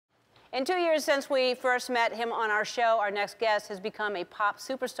In 2 years since we first met him on our show, our next guest has become a pop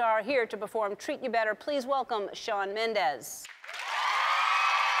superstar. Here to perform Treat You Better, please welcome Shawn Mendes.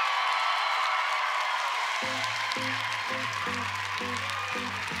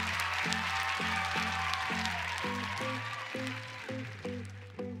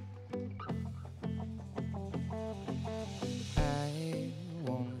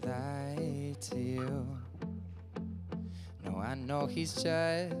 I know he's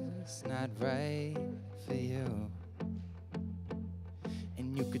just not right for you.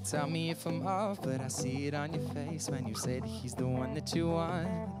 And you could tell me if I'm off, but I see it on your face when you say that he's the one that you want.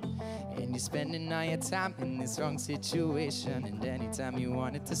 And you're spending all your time in this wrong situation, and anytime you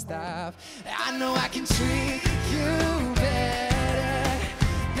want it to stop, I know I can treat you better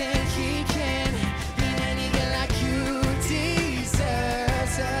than he can. And any girl like you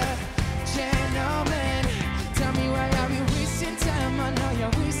deserves a gentleman. Tell me why are we wasting time? I know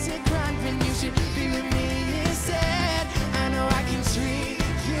you're wasting grind when you should be with me instead. I know I can treat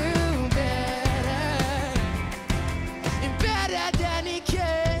you better, and better than he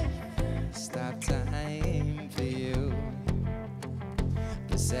can. Stop time for you.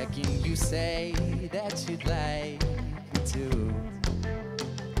 The second you say that you'd like me to,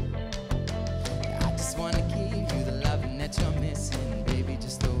 I just wanna give you the loving that you're missing, baby,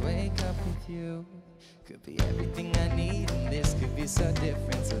 just to wake up with you. Could be everything I need, and this could be so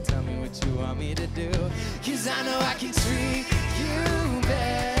different. So tell me what you want me to do, 'cause I know I can treat you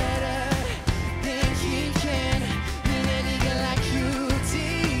better than he can. And any girl like you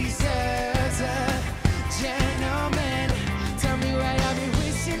deserves a gentleman. Tell me why I'll be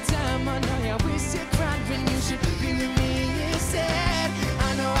wasting time. I know you're wasting grind when you should be with me instead. I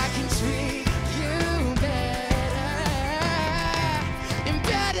know I can treat you better, and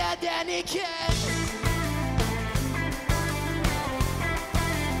better than he can.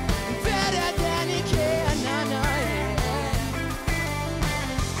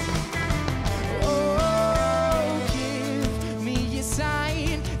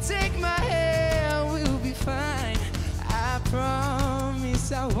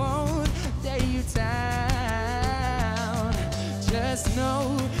 I won't let you down. Just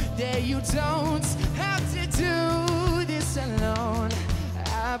know that you don't have to do this alone.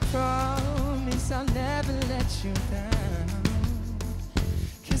 I promise I'll never let you down,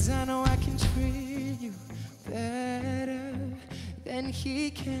 'cause I know I can treat you better than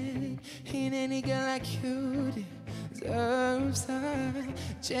he can. And any girl like you deserves a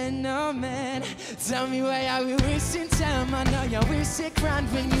gentleman. Tell me why are we wasting time? I know you're wasting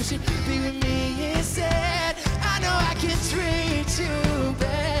grind when you should be with me instead. I know I can treat you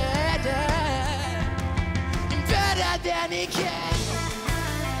better, better than he can.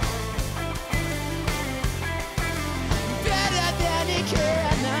 Better than he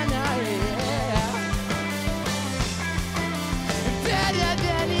can, I know, yeah. Better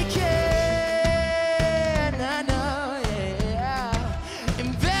than he can.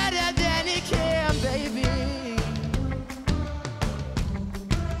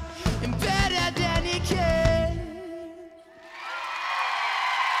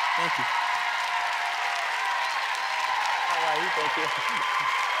 Thank you. How are you? Thank you.